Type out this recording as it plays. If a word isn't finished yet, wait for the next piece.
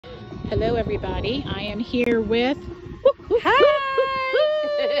Hello everybody, I am here with Val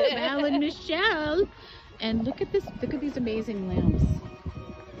and Michelle, and look at these amazing lamps.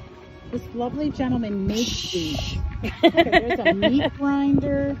 This lovely gentleman makes these. There's a meat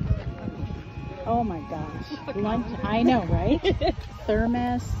grinder. Oh my gosh. Lunch, I know, right?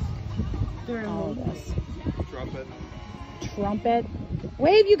 Thermos. All of this. Trumpet.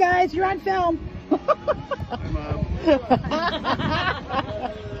 Wave, you guys, you're on film.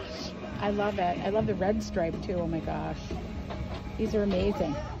 I love it. I love the red stripe too. Oh my gosh. These are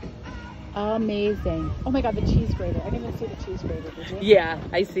amazing. Amazing. Oh my god, the cheese grater. I didn't even see the cheese grater, did you? Yeah,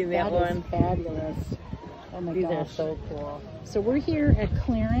 I seen that one. That is fabulous. Oh my These gosh. are so cool. So we're here at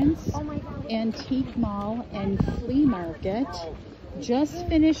Clarence Antique Mall and Flea Market. Just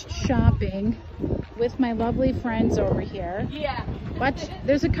finished shopping with my lovely friends over here. Yeah. Watch,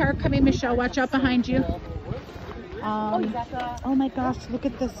 there's a car coming, Michelle. Watch out behind you. Oh my gosh, look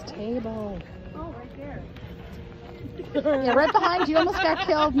at this table. Oh, right there. Yeah, right behind you. You almost got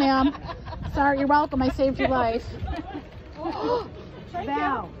killed, ma'am. Sorry, you're welcome. I saved your life.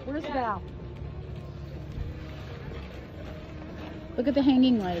 Val, where's Val? Look at the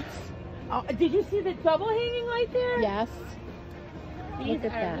hanging lights. Oh, did you see the double hanging light there? Yes. These Look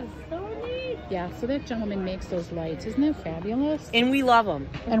at that. So neat. Yeah, so that gentleman makes those lights. Isn't that fabulous? And we love them.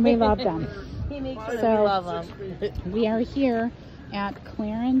 And we love them. He makes sure So, we love them. We are here at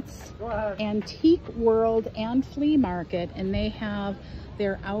Clarence Antique World and Flea Market, and they have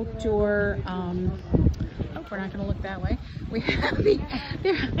their outdoor, we're not going to look that way. We have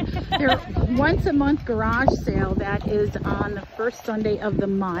their once a month garage sale that is on the first Sunday of the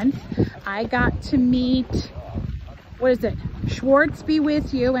month. I got to meet, what is it? Schwartz be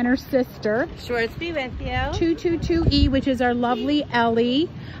with you and her sister. Schwartz be with you. 222E, which is our lovely Ellie.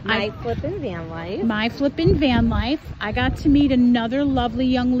 My flippin' van life. My flippin' van life. I got to meet another lovely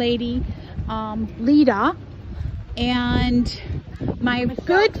young lady, Lita, and my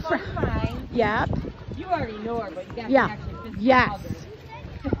good friend. Yep. You already know her, but you got to actually yes.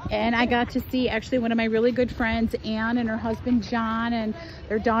 And I got to see actually one of my really good friends, Anne, and her husband John, and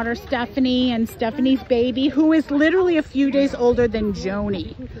their daughter Stephanie, and Stephanie's baby, who is literally a few days older than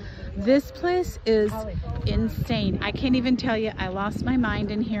Joni. This place is insane. I can't even tell you. I lost my mind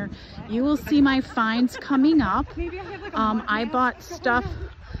in here. You will see my finds coming up. I bought stuff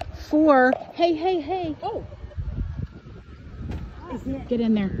for, hey. Oh, get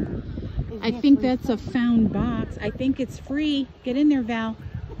in there. I think that's a found box. I think it's free. Get in there, Val.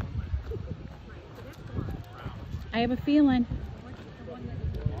 I have a feeling.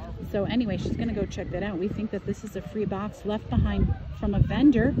 So anyway, she's gonna go check that out. We think that this is a free box left behind from a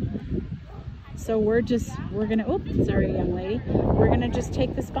vendor. So we're gonna, oh, sorry, young lady. We're gonna just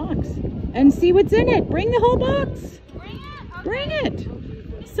take this box and see what's in it. Bring the whole box. Bring it.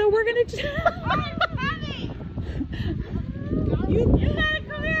 So we're gonna just, You gotta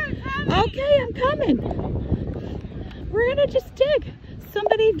come here, Tommy. okay, I'm coming. We're gonna just dig.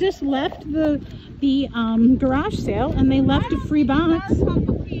 Somebody just left the garage sale and they left a free box.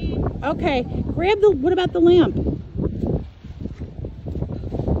 Okay, grab the, what about the lamp?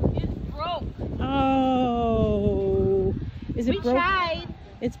 It's broke. Oh, is it broke? We tried.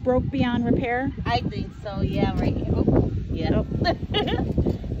 It's broke beyond repair? I think so, yeah, right here. Oh, yeah. Oh.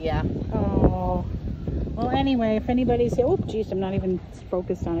 Yeah. Oh. Well, anyway, if anybody's, oh, geez, I'm not even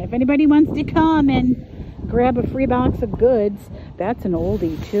focused on it. If anybody wants to come and grab a free box of goods, that's an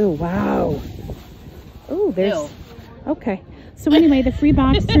oldie too. Wow. Oh, there's, ew. Okay. So anyway, the free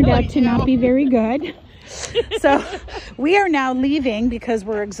box turned out to not be very good. So we are now leaving because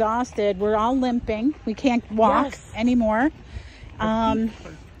we're exhausted. We're all limping. We can't walk anymore.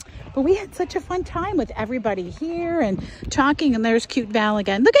 But we had such a fun time with everybody here and talking, and there's cute Val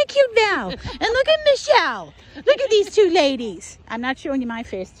again. Look at cute Val, and look at Michelle. Look at these two ladies. I'm not showing you my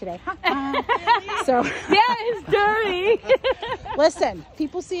face today. So yeah, it's dirty. Listen,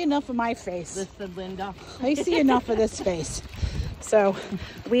 people see enough of my face. Listen, Linda. They see enough of this face. So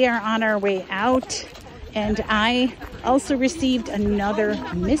we are on our way out, and I also received another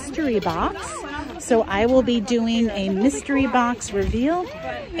mystery box. So I will be doing a mystery box reveal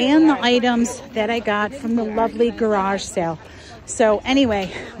and the items that I got from the lovely garage sale. So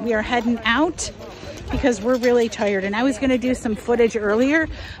anyway, we are heading out because we're really tired. And I was going to do some footage earlier,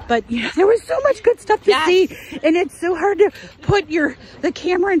 but you know, there was so much good stuff to see. And it's so hard to put the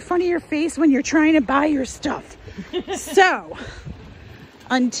camera in front of your face when you're trying to buy your stuff. So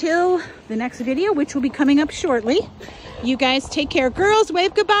until the next video, which will be coming up shortly, you guys take care. Girls,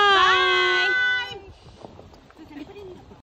 wave goodbye. Bye.